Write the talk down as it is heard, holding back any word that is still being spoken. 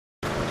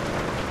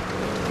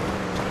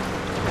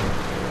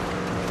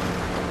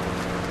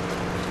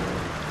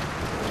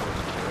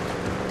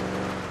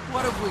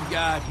we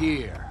got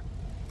here?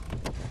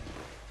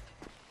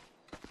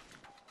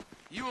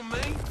 You and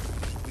me?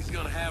 He's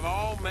gonna have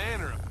all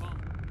manner of fun.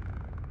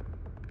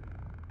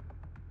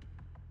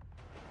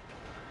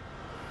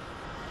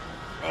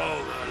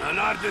 Oh, no,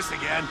 not this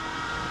again.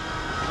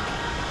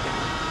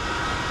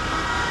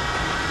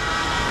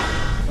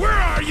 Where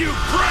are you,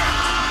 Brett?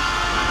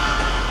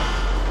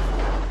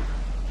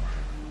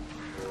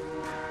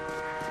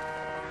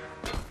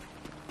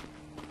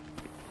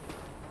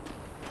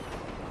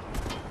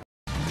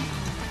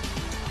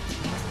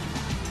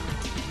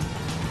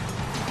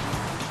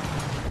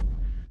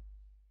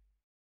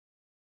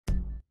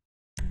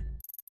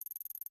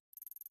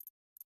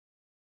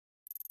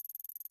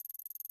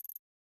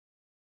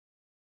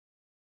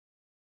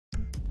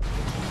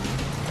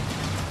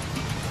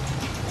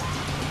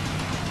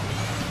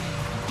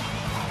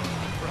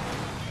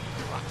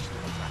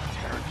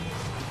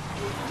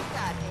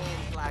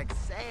 Like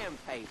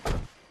sandpaper.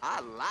 I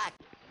like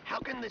it. How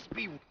can this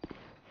be?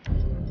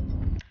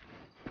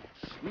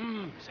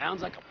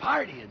 Sounds like a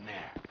party in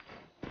there.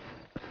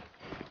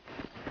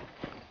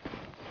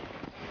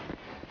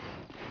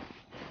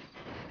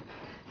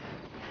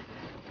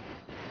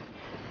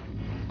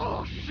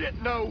 Oh,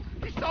 shit, no!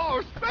 He saw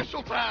our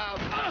special time!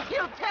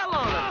 He'll tell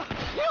on us!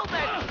 Kill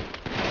that...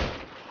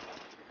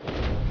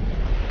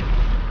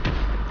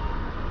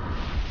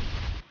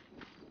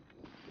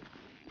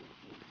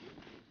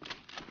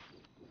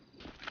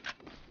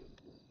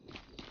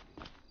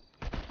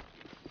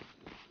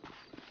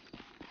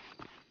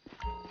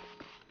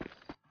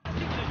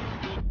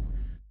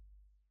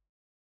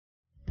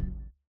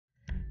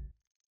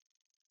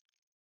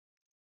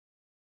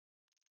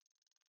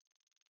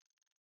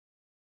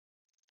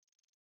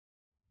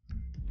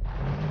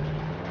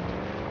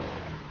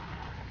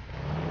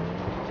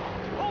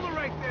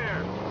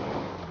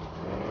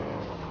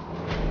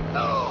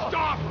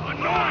 Stop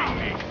annoying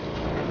me!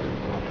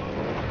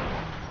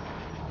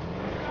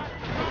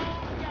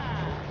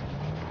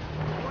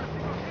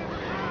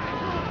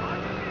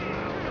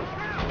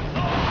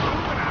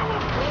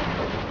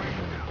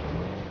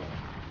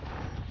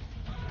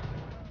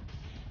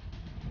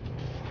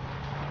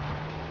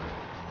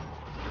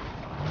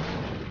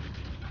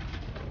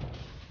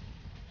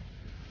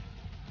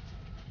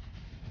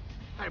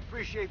 I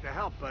appreciate the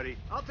help, buddy.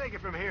 I'll take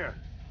it from here.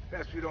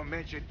 Best we don't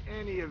mention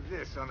any of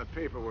this on the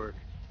paperwork.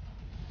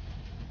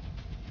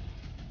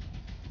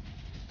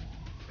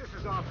 This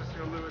is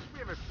Officer Lewis. We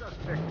have a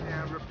suspect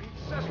down. Repeat,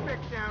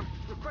 suspect down.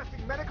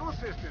 Requesting medical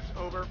assistance.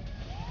 Over.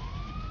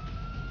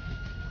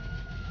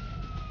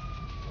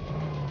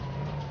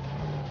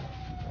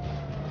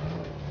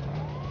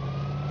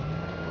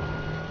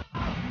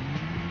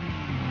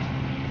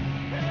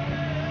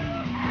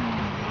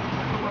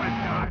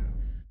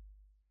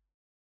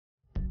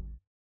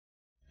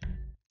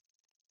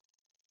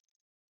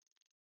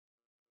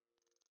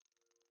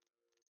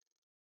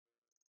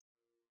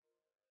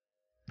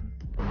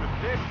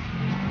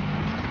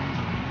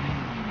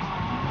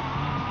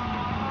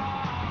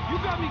 You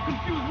got me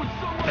confused with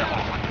someone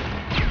else!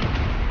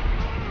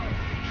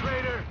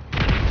 Traitor!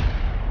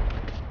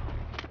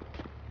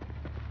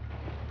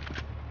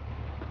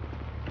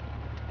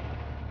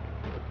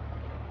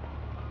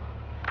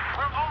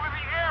 We're over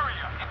the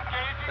area!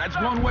 That's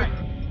one way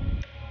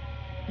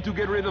to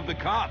get rid of the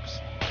cops.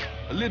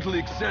 A little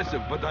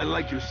excessive, but I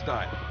like your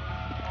style.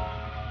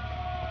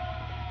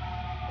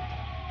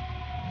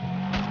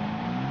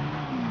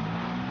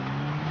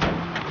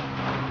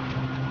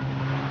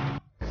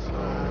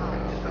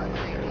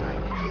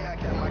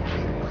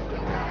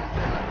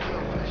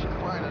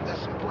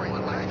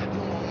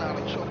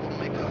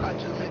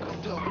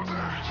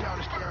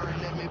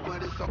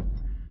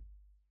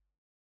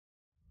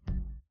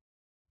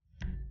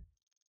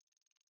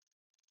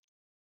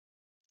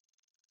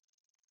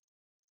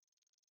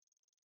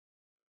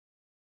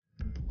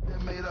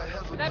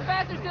 That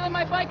bastard's stealing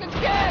my bike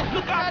again!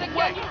 Look out! You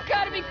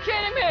gotta be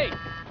kidding me!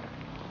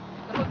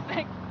 Oh,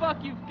 thank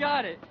fuck you've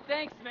got it.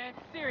 Thanks, man.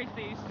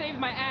 Seriously, you saved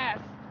my ass.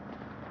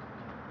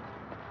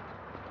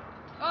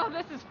 Oh,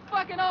 this is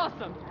fucking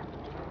awesome!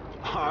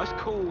 Oh, it's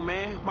cool,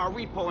 man. My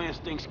repo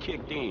instincts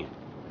kicked in.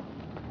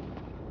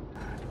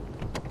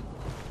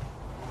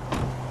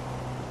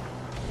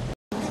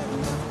 Come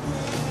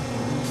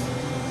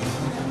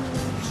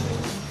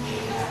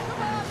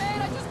on,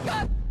 man, I just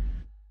got...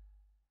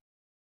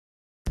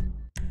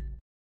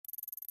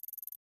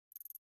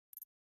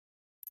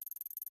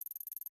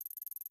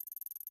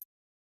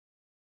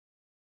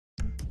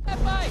 That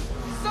bike!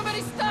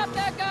 Somebody stop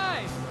that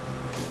guy!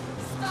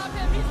 Stop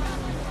him, he's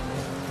got my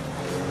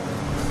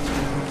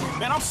bike!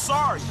 Man, I'm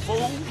sorry,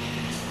 fool.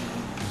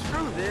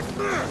 Screw this.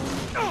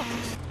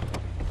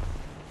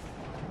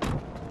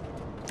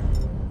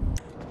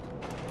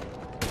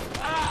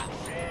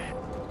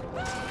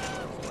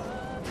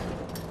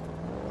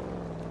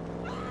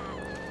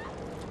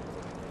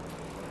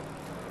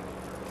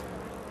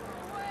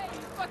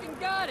 Fucking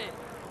got it!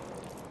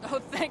 Oh,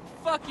 thank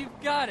fuck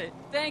you've got it.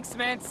 Thanks,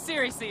 man.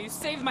 Seriously, you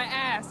saved my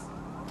ass.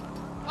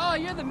 Oh,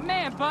 you're the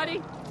man,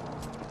 buddy.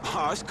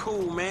 Oh, it's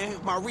cool, man.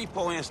 My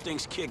repo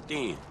instincts kicked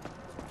in.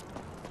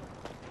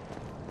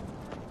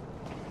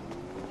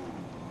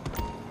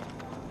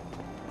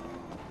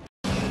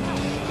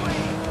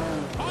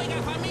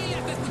 Oiga, familia,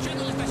 está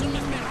escuchando la estación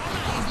más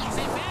perrona. Es Los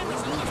Enfermos,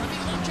 saludos a mi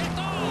Don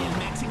Cheto. El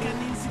Mexican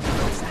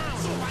Institute of Sound.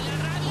 ¡Súbale al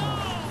radio!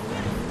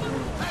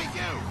 Hey,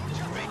 you!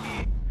 Mickey!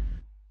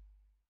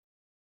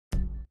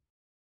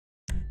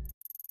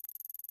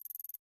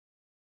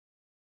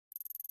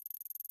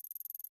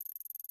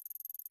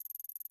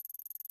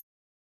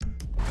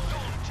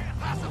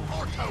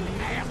 Pasaporto,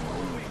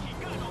 asshole!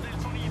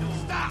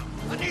 Stop!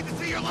 I need to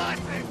see your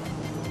license!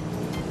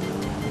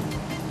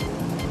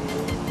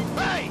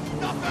 Hey!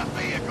 Stop that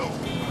vehicle!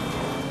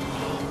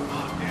 Oh,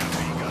 calm down,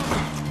 amigo.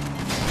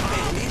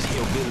 Man, these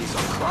hillbillies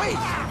are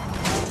crazy.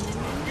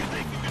 You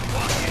think you can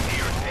walk in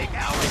here and take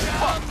our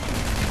job?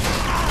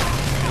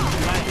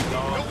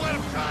 Don't let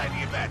him try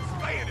any of that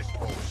Spanish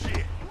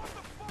bullshit.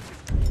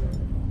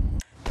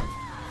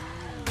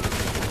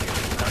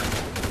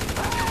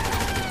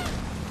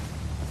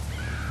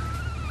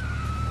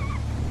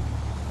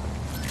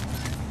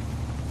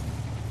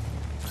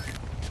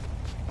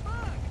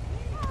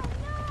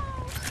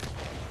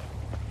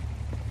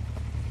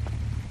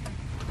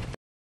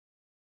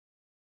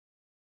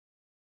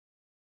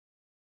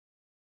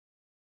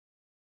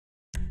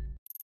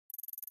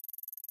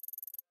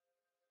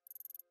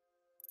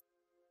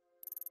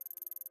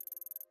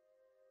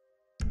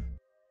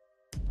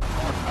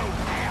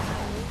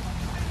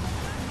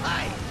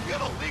 Hey, you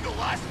have a legal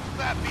license for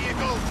that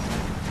vehicle?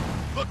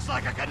 Looks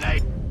like a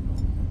Canadian.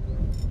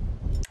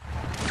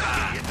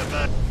 In the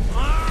butt.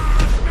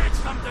 Make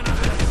something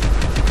of this.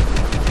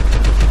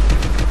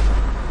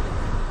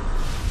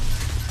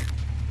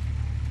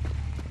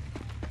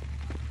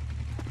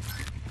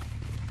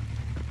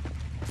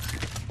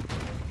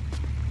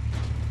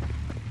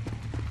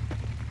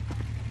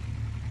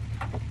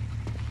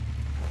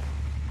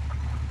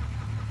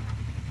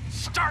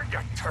 Start, you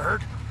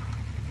turd!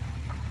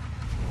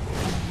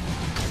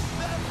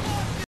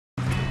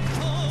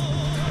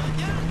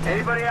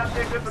 Anybody out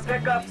there good for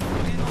pickup?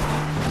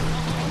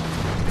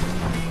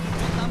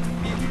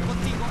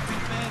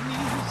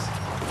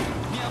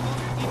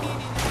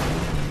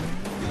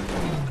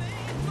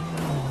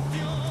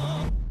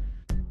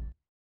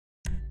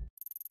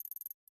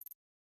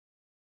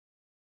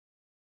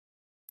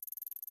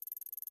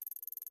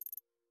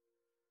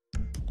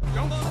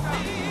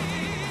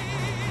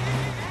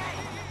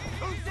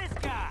 Who's this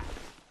guy?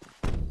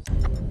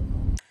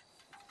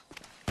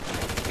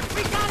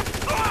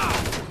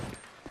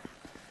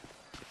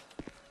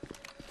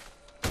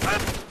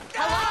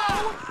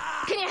 Hello?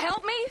 Can you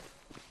help me?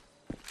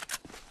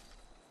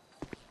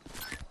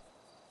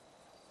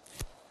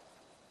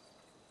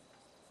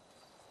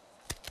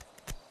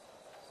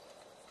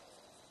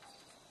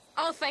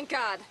 Oh, thank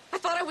God. I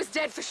thought I was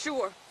dead for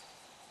sure.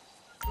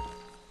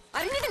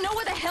 I didn't even know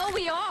where the hell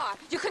we are.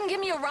 You couldn't give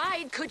me a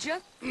ride, could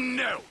you?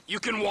 No, you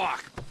can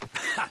walk.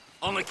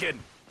 Only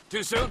kidding.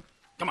 Too soon?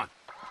 Come on.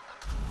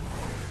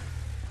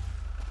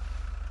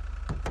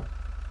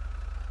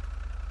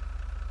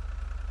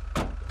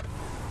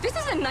 This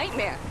is a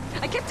nightmare.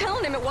 I kept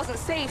telling him it wasn't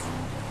safe.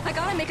 I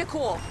gotta make a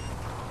call.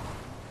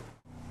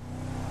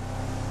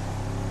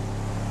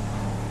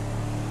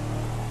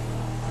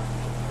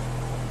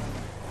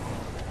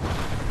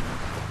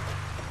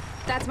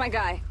 That's my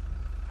guy.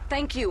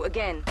 Thank you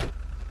again.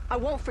 I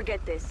won't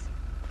forget this.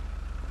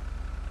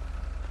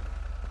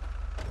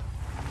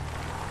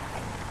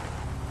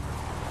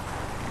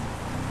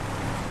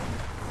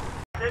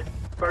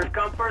 First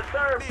come, first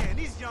serve. Man,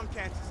 these young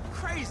cats is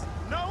crazy,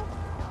 you know?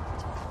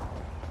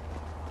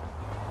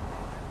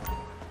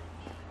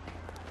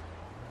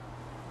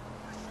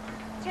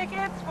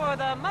 Tickets for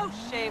the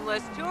most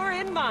shameless tour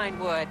in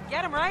Minewood.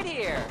 Get them right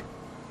here.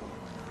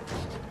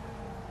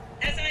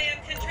 As I am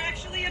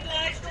contractually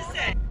obliged to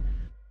say.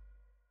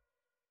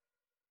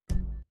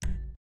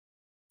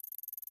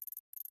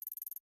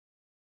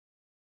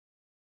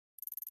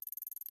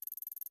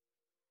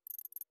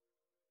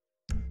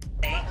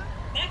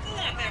 Buckle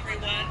up,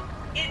 everyone.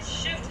 It's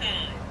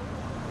showtime.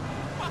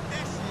 Fuck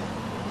that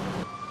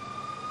shit.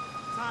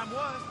 Time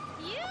was.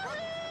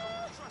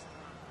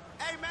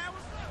 Hey, man,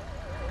 what's up?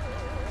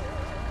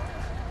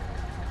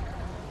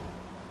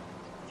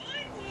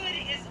 Minewood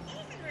is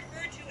often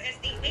referred to as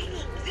the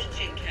anal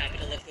bleaching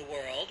capital of the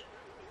world.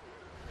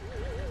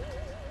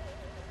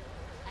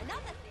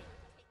 Another thing.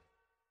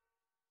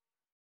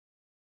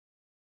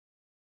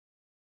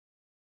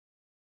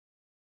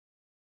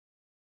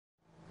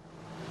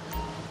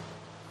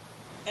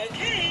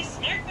 Okay,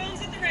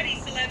 smartphones at the ready,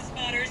 celeb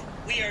spotters.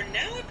 We are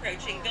now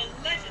approaching the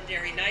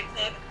legendary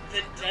nightclub,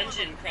 the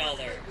Dungeon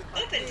Crawler.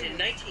 Opened in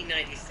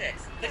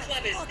 1996, the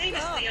club is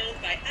famously owned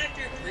by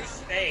actor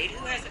Bruce Spade,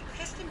 who has a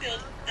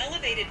custom-built,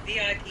 elevated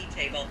VIP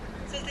table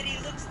so that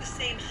he looks the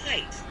same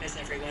height as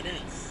everyone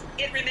else.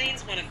 It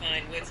remains one of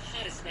Vinewood's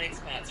hottest night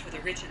spots for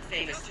the rich and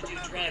famous to do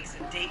drugs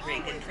and date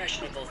rape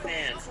impressionable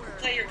fans.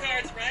 Play your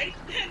cards right,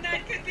 and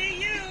that could be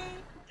you!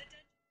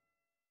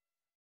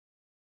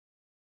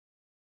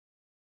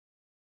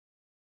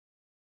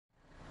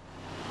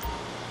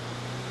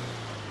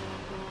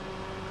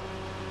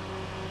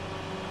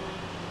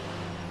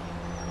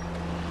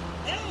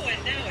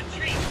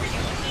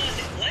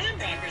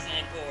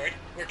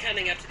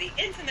 coming up to the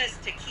infamous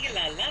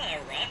Tequila La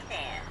Rock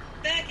Bar.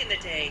 Back in the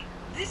day,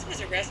 this was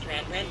a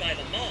restaurant run by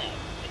the mob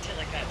until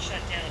it got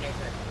shut down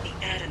over the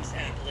Adam's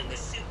apple in the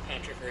soup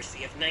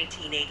controversy of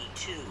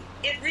 1982.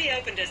 It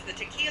reopened as the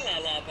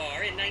Tequila La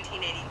Bar in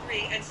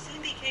 1983 and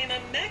soon became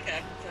a mecca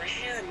for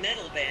hair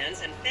metal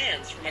bands and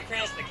fans from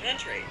across the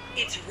country.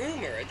 It's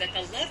rumored that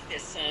the Love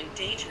Fist song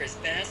Dangerous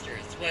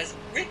Bastards was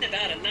written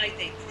about a night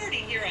they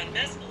partied here on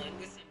Mescaline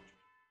with some...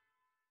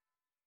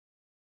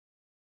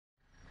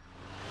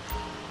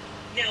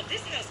 Now,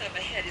 this house up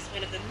ahead is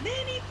one of the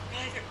many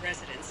private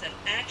residence of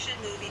action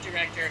movie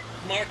director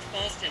Mark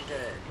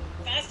Fostenberg.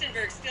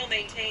 Fostenberg still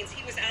maintains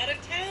he was out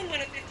of town when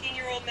a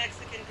 15-year-old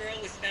Mexican girl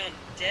was found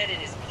dead in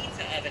his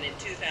pizza oven in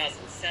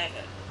 2007.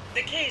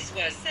 The case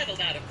was settled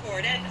out of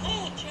court and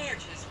all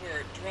charges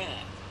were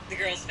dropped. The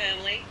girl's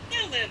family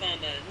now live on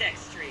the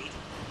next street.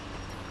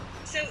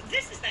 So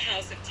this is the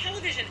house of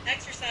television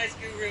exercise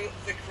guru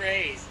The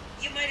Craze.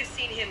 You might have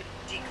seen him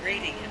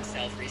degrading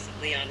himself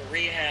recently on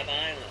Rehab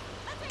Island.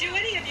 Do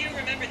any of you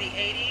remember the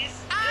 80s?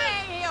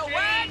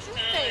 Strange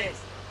times.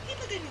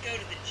 People didn't go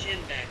to the gym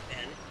back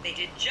then. They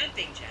did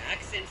jumping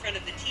jacks in front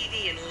of the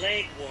TV and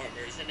leg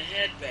warmers and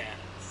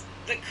headbands.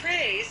 The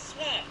Craze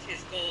swapped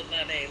his gold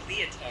lame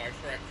leotard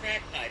for a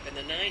crack pipe in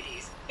the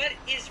 90s, but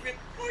is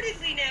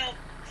reportedly now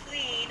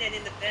clean and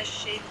in the best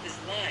shape of his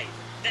life.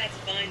 That's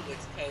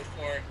Vinewood's code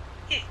for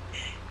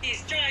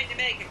he's trying to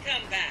make a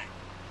comeback.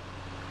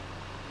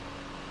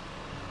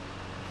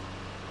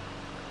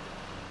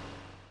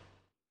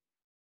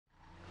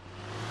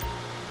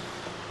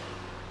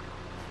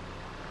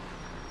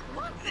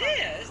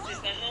 This is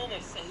the home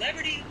of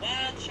celebrity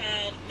wild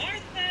child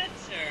Martha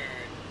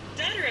Turn.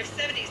 Daughter of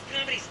 70s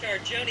comedy star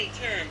Joni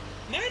Term,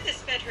 Martha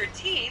spent her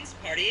teens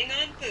partying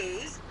on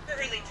booze, her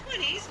early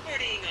 20s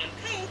partying on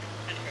coke,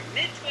 and her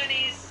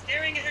mid-20s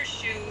staring at her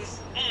shoes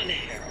on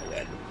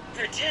heroin.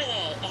 Her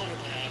tell-all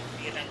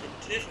autobiography about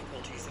the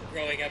difficulties of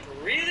growing up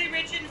really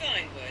rich in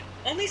Vinewood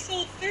only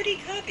sold 30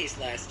 copies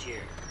last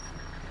year.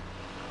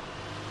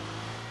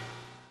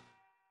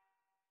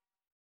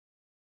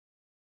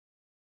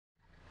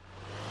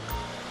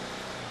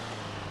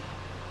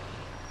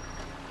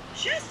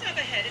 Just up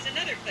ahead is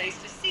another place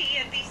to see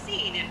and be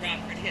seen in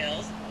Rockford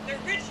Hills, the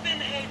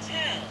Richmond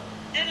Hotel.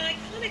 An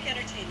iconic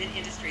entertainment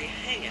industry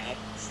hangout,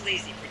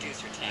 sleazy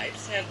producer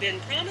types have been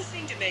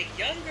promising to make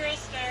young girl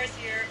stars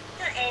here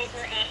for over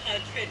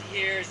 100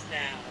 years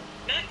now.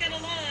 Not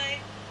gonna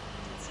lie,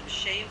 did some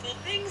shameful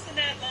things in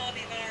that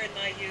lobby bar in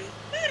my youth,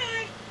 but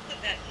I've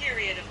put that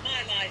period of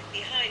my life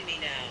behind me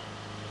now.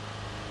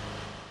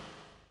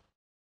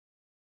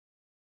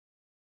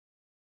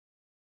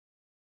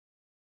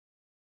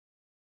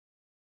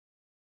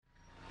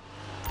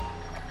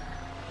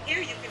 Here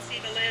you can see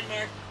the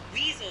landmark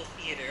Weasel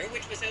Theater,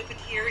 which was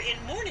opened here in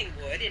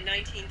Morningwood in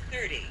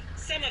 1930.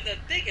 Some of the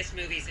biggest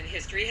movies in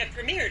history have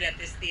premiered at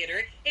this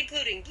theater,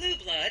 including Blue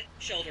Blood,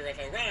 Shoulder of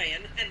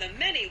Orion, and The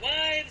Many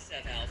Wives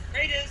of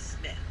Alfredo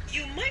Smith.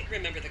 You might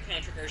remember the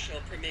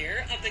controversial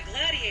premiere of the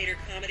gladiator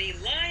comedy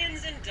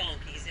Lions and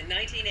Donkeys in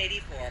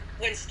 1984,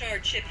 when star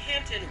Chip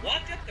Hampton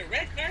walked up the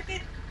red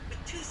carpet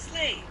with two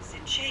slaves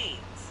in chains.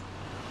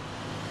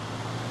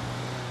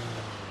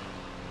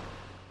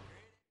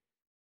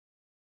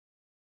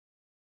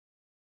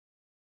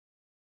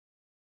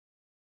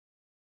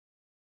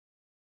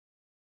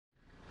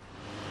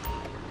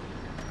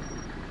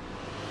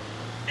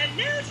 And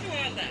now to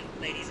our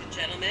left, ladies and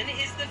gentlemen,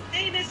 is the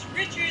famous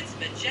Richards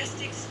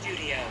Majestic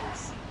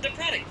Studios. The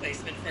product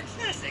placement for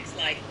classics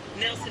like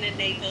Nelson and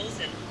Naples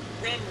and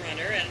Rum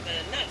Runner and the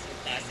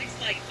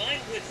not-so-classics like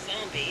Vinewood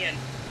Zombie and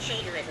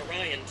Shoulder of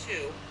Orion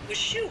 2 was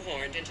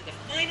shoehorned into the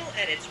final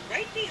edits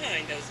right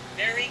behind those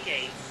very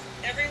gates.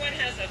 Everyone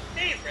has a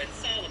favorite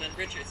Solomon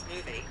Richards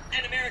movie.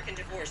 An American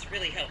Divorce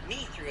really helped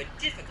me through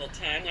a difficult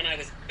time when I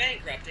was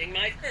bankrupting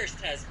my first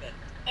husband.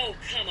 Oh,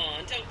 come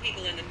on, don't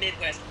people in the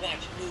Midwest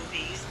watch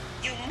movies?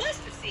 You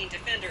must have seen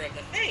Defender of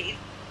the Faith.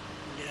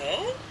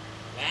 No?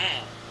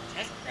 Wow,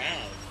 tough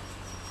crowd.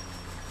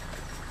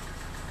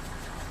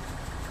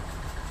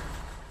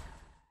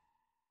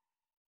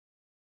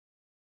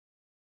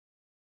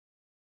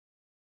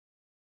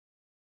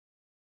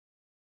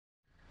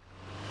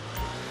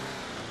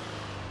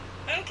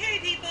 Okay,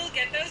 people,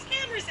 get those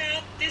cameras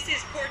out. This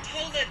is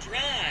Portola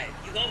Drive.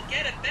 You won't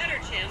get a better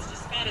chance to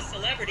spot a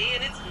celebrity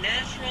in its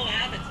natural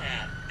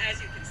habitat.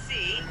 As you can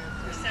see,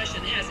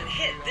 recession hasn't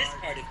hit this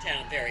part of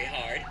town very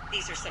hard.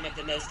 These are some of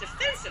the most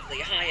offensively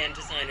high-end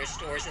designer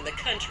stores in the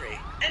country.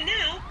 And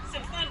now,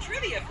 some fun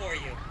trivia for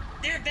you.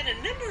 There have been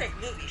a number of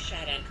movies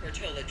shot on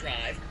Portola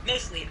Drive,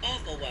 mostly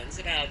awful ones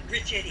about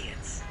rich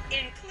idiots,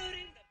 including...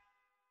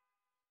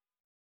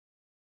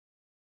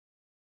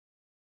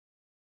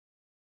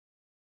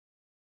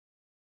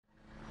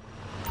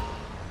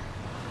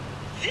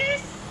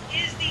 This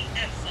is the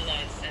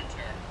Epsilon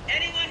Center.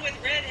 Anyone with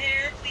red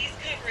hair, please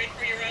cover it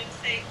for your own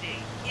safety.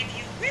 If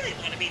you really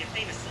want to meet a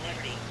famous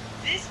celebrity,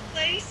 this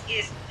place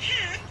is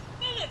packed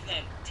full of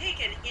them. Take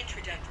an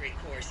introductory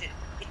course. It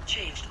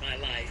changed my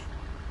life.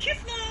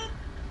 Kifla!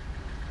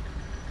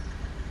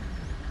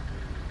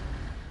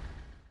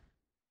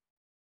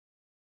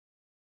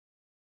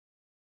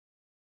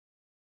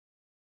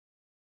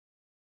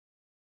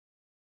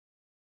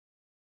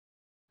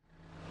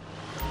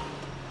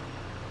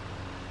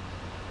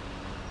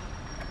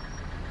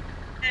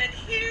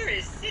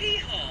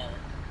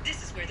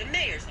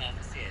 mayor's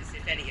office is,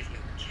 if any of you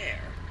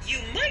care. You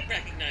might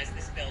recognize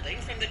this building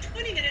from the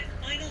 20-minute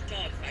final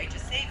dogfight to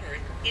save Earth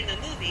in the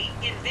movie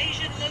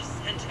Invasion Los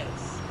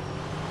Santos.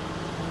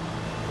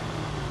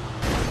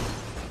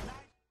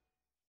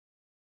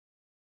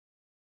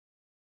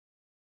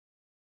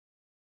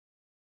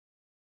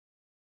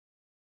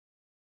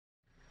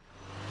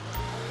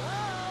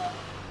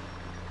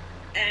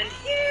 And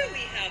here we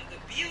have the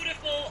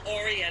beautiful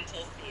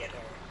Oriental Theater.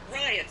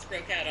 Riots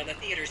broke out on the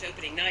theater's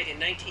opening night in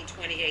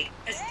 1928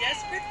 as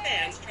desperate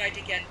fans tried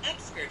to get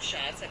upskirt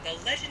shots of the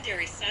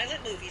legendary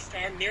silent movie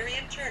star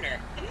Miriam Turner,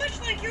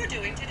 much like you're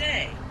doing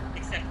today,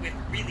 except with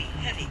really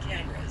heavy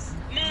cameras.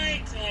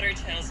 My daughter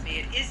tells me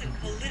it isn't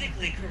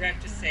politically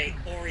correct to say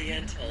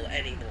Oriental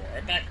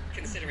anymore, but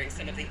considering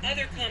some of the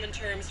other common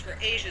terms for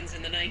Asians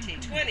in the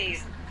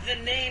 1920s, the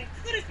name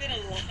could have been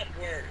a lot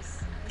worse.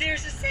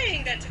 There's a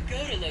saying that to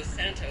go to Los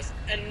Santos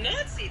and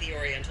not see the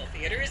Oriental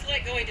Theater is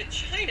like going to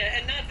China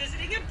and not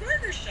visiting a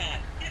burger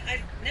shop.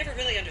 I've never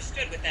really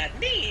understood what that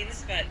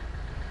means, but...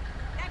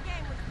 That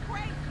game was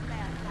crazy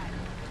last night.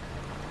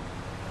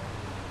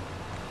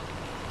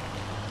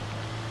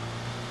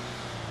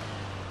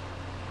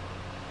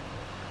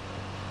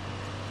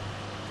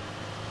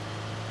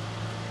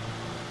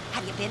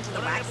 Have you been to the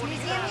Wax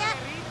Museum yet?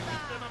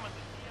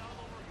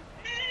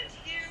 And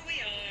here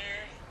we are,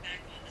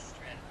 back on the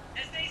strip.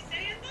 As they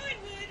say in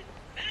Vinewood,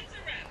 that's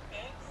a wrap,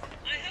 folks.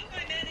 I hope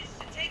I managed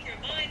to take your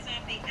minds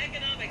off the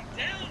economic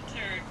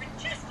downturn for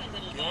just a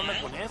little while.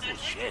 I'd like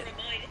to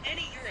remind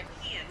any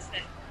Europeans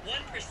that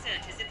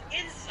 1% is an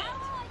insult,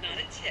 not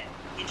a tip.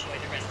 Enjoy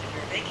the rest of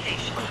your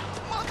vacation.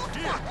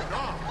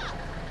 Motherfucker!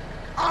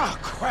 Ah,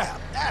 crap!